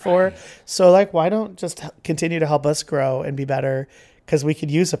been before. Right. So, like, why don't just continue to help us grow and be better? Because we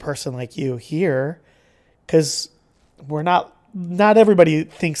could use a person like you here. Because we're not everybody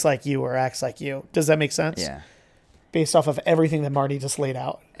thinks like you or acts like you. Does that make sense? Yeah. Based off of everything that Marty just laid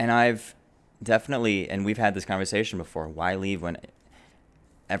out. And I've definitely, and we've had this conversation before, why leave when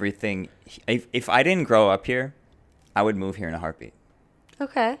everything, if I didn't grow up here, I would move here in a heartbeat.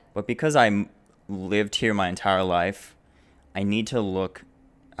 Okay. But because I lived here my entire life, I need to look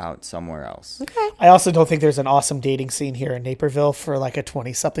out somewhere else. Okay. I also don't think there's an awesome dating scene here in Naperville for like a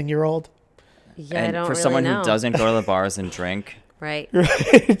 20-something-year-old. Yeah, I And don't for really someone know. who doesn't go to the bars and drink, Right.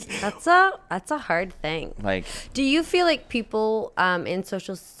 Right? That's a hard thing. like, Do you feel like people in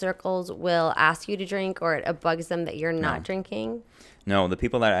social circles will ask you to drink, or it bugs them that you're not No. drinking? no, the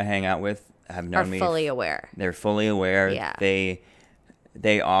people that I hang out with have Are known me. fully aware. They're fully aware. Yeah.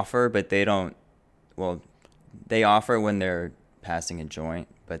 They offer, but they don't. Well, they offer when they're passing a joint,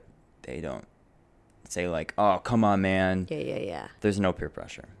 but they don't say like, "Oh, come on, man." Yeah, yeah, yeah, There's no peer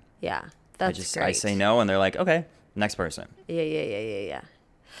pressure. yeah. That's great. I say no, and they're like, "Okay, next person." Yeah, yeah, yeah, yeah,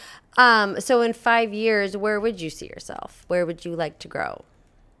 yeah. So in 5 years, where would you see yourself? Where would you like to grow?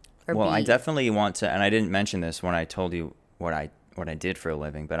 Or Well, be? I definitely want to, and I didn't mention this when I told you what I did for a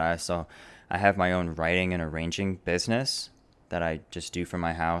living, but I have my own writing and arranging business that I just do from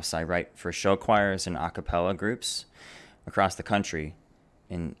my house. I write for show choirs and a cappella groups across the country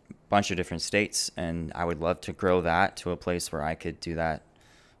in a bunch of different states, and I would love to grow that to a place where I could do that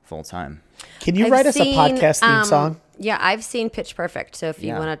full time. Can you I've write us a seen, podcast theme song? Yeah, I've seen Pitch Perfect. So if you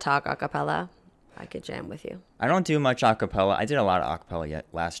Yeah. want to talk a cappella, I could jam with you. I don't do much a cappella. I did a lot of a cappella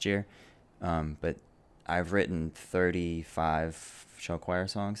last year, but I've written 35 show choir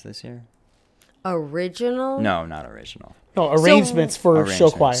songs this year. Original? No, not original. No, arrangements for show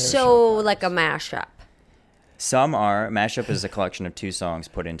Arrangements. choirs. So like a mashup. Some are. Mashup is a collection of two songs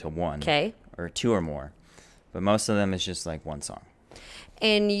put into one. Okay. Or two or more. But most of them is just like one song.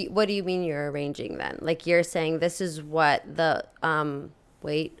 And what do you mean you're arranging then? Like you're saying this is what the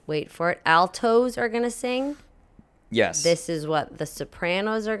wait for it, altos are gonna sing. Yes. This is what the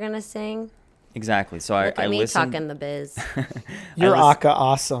sopranos are gonna sing. Exactly. So Look at I me listen. talking the biz. You're I lis- Aka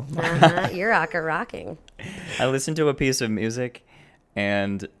awesome. You're aka rocking. I listen to a piece of music,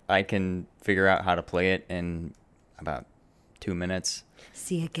 and I can figure out how to play it in about 2 minutes.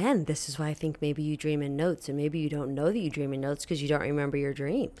 See, again, this is why I think maybe you dream in notes, and maybe you don't know that you dream in notes because you don't remember your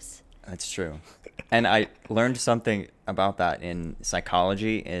dreams. That's true. And I learned something about that in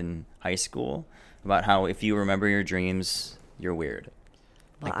psychology in high school, about how if you remember your dreams, you're weird.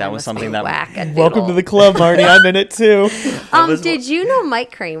 Like that was something that. Welcome to the club, Marty. I'm in it too. Did you know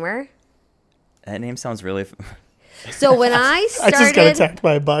Mike Kramer? That name sounds really. So when I started, I just got attacked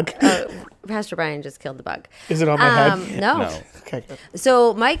by a bug. Pastor Brian just killed the bug. Is it on my head? No. Okay, good.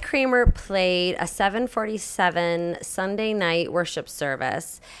 So Mike Kramer played a 747 Sunday night worship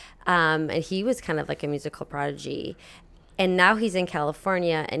service, and he was kind of like a musical prodigy. And now he's in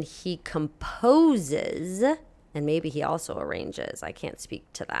California, and he composes, and maybe he also arranges. I can't speak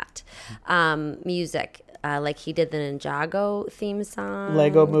to that. Music, like he did the Ninjago theme song,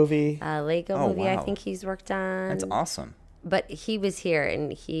 Lego movie. Lego movie. Wow. I think he's worked on. That's awesome. But he was here,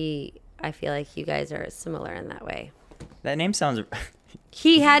 and I feel like you guys are similar in that way. That name sounds.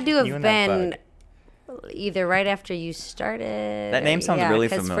 He had to You have and that been bug. either right after you started. That name sounds really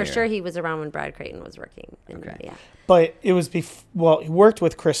because familiar. for sure he was around when Brad Creighton was working. Okay. Yeah. But it was he worked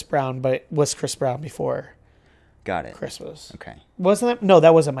with Chris Brown, but it was Chris Brown before Got it. Chris was. Okay. Wasn't that? No,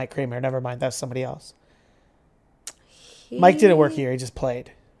 that wasn't Mike Kramer. Never mind. That's somebody else. Mike didn't work here. He just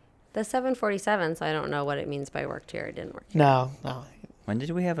played. The 747, so I don't know what it means by worked here or didn't work here. No. When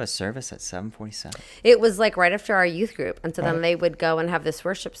did we have a service at 7:47? It was like right after our youth group. And so then they would go and have this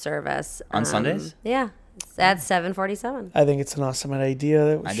worship service. On Sundays? Yeah. At 747. I think it's an awesome idea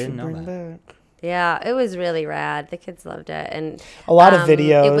that we I should didn't know bring that. back. Yeah, it was really rad. The kids loved it. And A lot of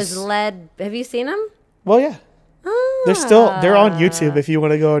videos. It was led. Have you seen them? Well, yeah. They're on YouTube if you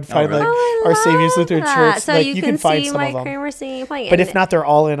want to go and find really? like our Savior's Lutheran Church. So like you can find see some Mike of them. Kramer singing, playing. But And if not, they're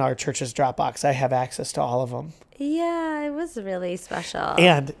all in our church's Dropbox. I have access to all of them. yeah, it was really special.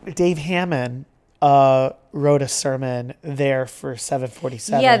 And Dave Hammond wrote a sermon there for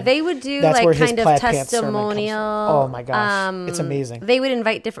 747. Yeah, they would do That's where like his kind of plaid pants sermon comes from. testimonial. Oh my gosh, it's amazing. They would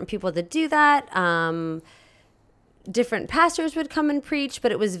invite different people to do that. Different pastors would come and preach,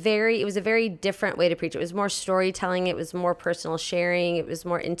 but it was a very different way to preach. It was more storytelling. It was more personal sharing. It was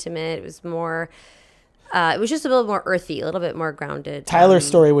more intimate. It was more. It was just a little more earthy, a little bit more grounded. Tyler's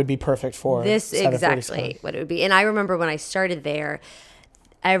story would be perfect for This 747. exactly what it would be. And I remember when I started there,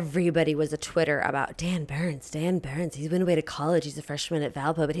 everybody was a Twitter about Dan Burns. He went away to college. He's a freshman at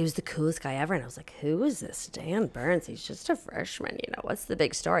Valpo, but he was the coolest guy ever. And I was like, who is this Dan Burns? He's just a freshman. What's the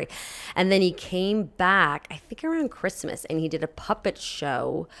big story? And then he came back, I think around Christmas, and he did a puppet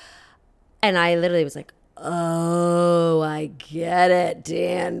show. And I literally was like, oh, I get it.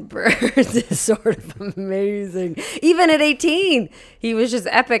 Dan Burns is sort of amazing. Even at 18, he was just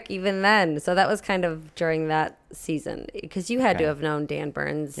epic even then. So that was kind of during that season because you had to have known Dan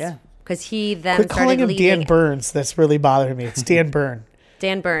Burns. Yeah. Because he then Quit calling started him leading. Dan Burns. That's really bothering me. It's Dan Byrne.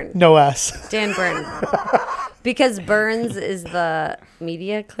 Dan Byrne. No S. Dan Byrne. Because Burns is the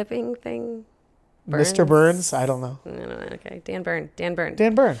media clipping thing. Mr. Burns? I don't know. Okay. Dan Byrne. Dan Byrne.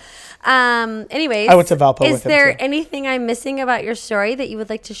 Dan Byrne. Anyways, I went to Valpo is with him, there too. anything I'm missing about your story that you would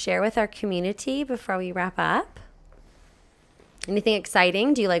like to share with our community before we wrap up? Anything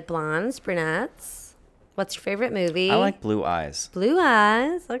exciting? Do you like blondes, brunettes? What's your favorite movie? I like Blue Eyes. Blue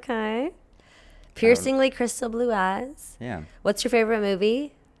eyes. Okay. Piercingly crystal blue eyes. Yeah. What's your favorite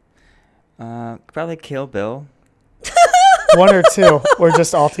movie? Probably Kill Bill. One or two. Or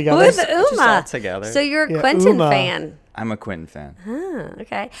just all together. With Just Uma. all together. So you're a Yeah, Quentin Uma. fan. I'm a Quentin fan.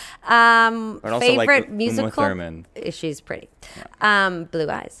 Okay. But also Favorite like musical? Uma Thurman. She's pretty. Blue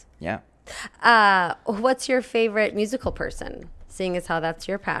eyes. Yeah. What's your favorite musical person? Seeing as how that's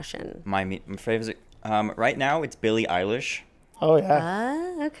your passion. My favorite. Right now it's Billie Eilish. Oh,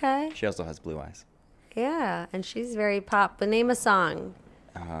 yeah. Okay. She also has blue eyes. Yeah, and she's very pop. But name a song.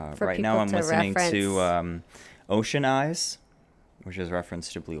 For Right now people I'm to listening to reference. Ocean Eyes, which is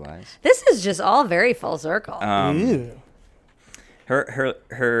reference to Blue Eyes. This is just all very full circle. Ew.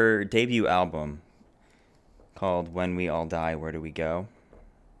 Her debut album called When We All Die, Where Do We Go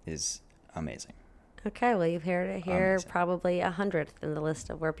is amazing. Okay, well, you've heard it here Amazing. probably 100th in the list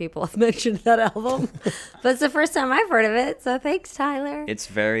of where people have mentioned that album. But it's the first time I've heard of it, so thanks, Tyler. It's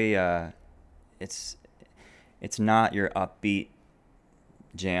very it's not your upbeat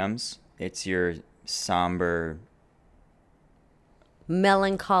jams. It's your somber.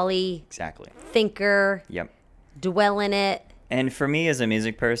 Melancholy, Exactly. thinker, Yep. dwell in it. And for me as a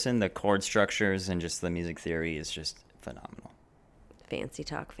music person, the chord structures and just the music theory is just phenomenal. Fancy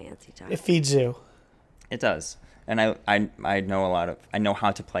talk, fancy talk. It feeds you. It does. And I know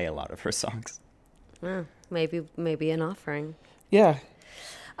how to play a lot of her songs. Well, maybe an offering. Yeah.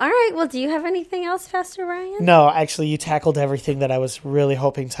 All right, well, do you have anything else, Pastor Ryan? No, actually, you tackled everything that I was really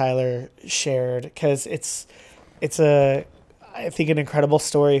hoping Tyler shared because it's I think, an incredible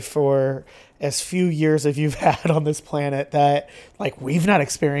story for as few years as you've had on this planet that, like, we've not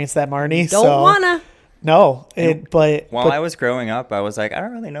experienced that, Marnie. Don't wanna. No, While I was growing up, I was like, I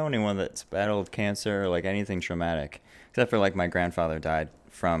don't really know anyone that's battled cancer or like anything traumatic, except for like my grandfather died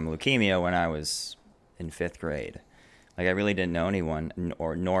from leukemia when I was in 5th grade. Like I really didn't know anyone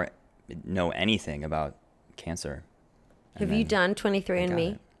nor know anything about cancer. Have you done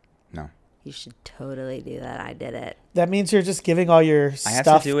 23andMe? No. You should totally do that. I did it. that means you're just giving all your I have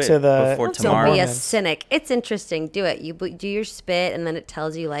stuff to do it to the before Don't tomorrow. be a Mormons. cynic. It's interesting. Do it. You do your spit, and then it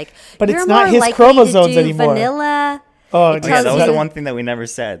tells you like. But you're it's not more his likely chromosomes to do anymore. Vanilla. Oh, It Oh, yeah, that tells was the you- one thing that we never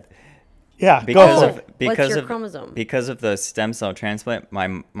said. yeah, Because go. of What's because your of chromosome? because of the stem cell transplant,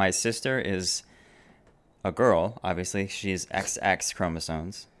 my sister is a girl. Obviously, she's XX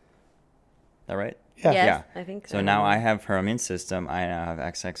chromosomes. Is that right? Yeah. Yes, Yeah. I think so. So now I have her immune system. I now have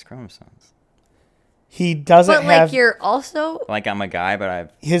XX chromosomes. He doesn't But have like you're also Like I'm a guy, but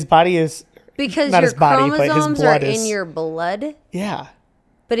I've his body is because not your his body, but his chromosomes are blood in is- your blood. yeah.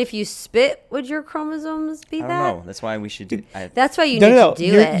 But if you spit, would your chromosomes be I don't that? know. That's why we should do. That's why you No, need no, no.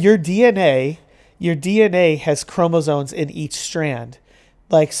 to do it. Your DNA has chromosomes in each strand.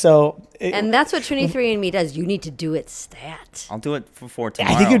 Like so. And that's what 23andMe does. You need to do it stat I'll do it before I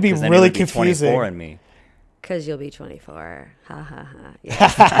tomorrow. think it'd be 'cause then really it would be 24 confusing. in me. because you'll be 24. Ha ha ha.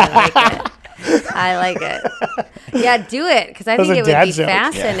 Yes, I like it. I like it. Yeah, do it because I That was think a it would dad be joke.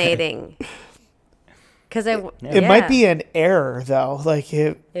 fascinating. Because It might be an error though. Like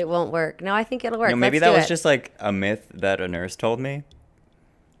it. It won't work. No, I think it'll work. No, maybe Let's that do was it. just like a myth that a nurse told me.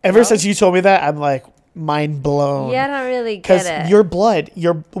 Ever since you told me that, I'm like mind blown. Yeah, I don't really get Because it. your blood,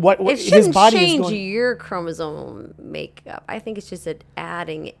 what It his shouldn't body is change going. your chromosome makeup. I think it's just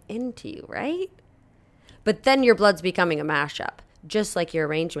adding into you, right? But then your blood's becoming a mashup, just like your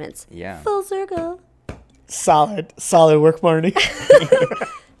arrangements. Yeah. Full circle. Solid work, Marnie.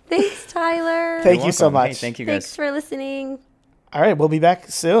 Thanks, Tyler. Thank You're you so welcome. Hey, much. thank you guys. Thanks for listening. All right, we'll be back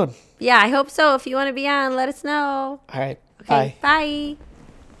soon. Yeah, I hope so. If you want to be on, let us know. All right, Okay, bye. bye.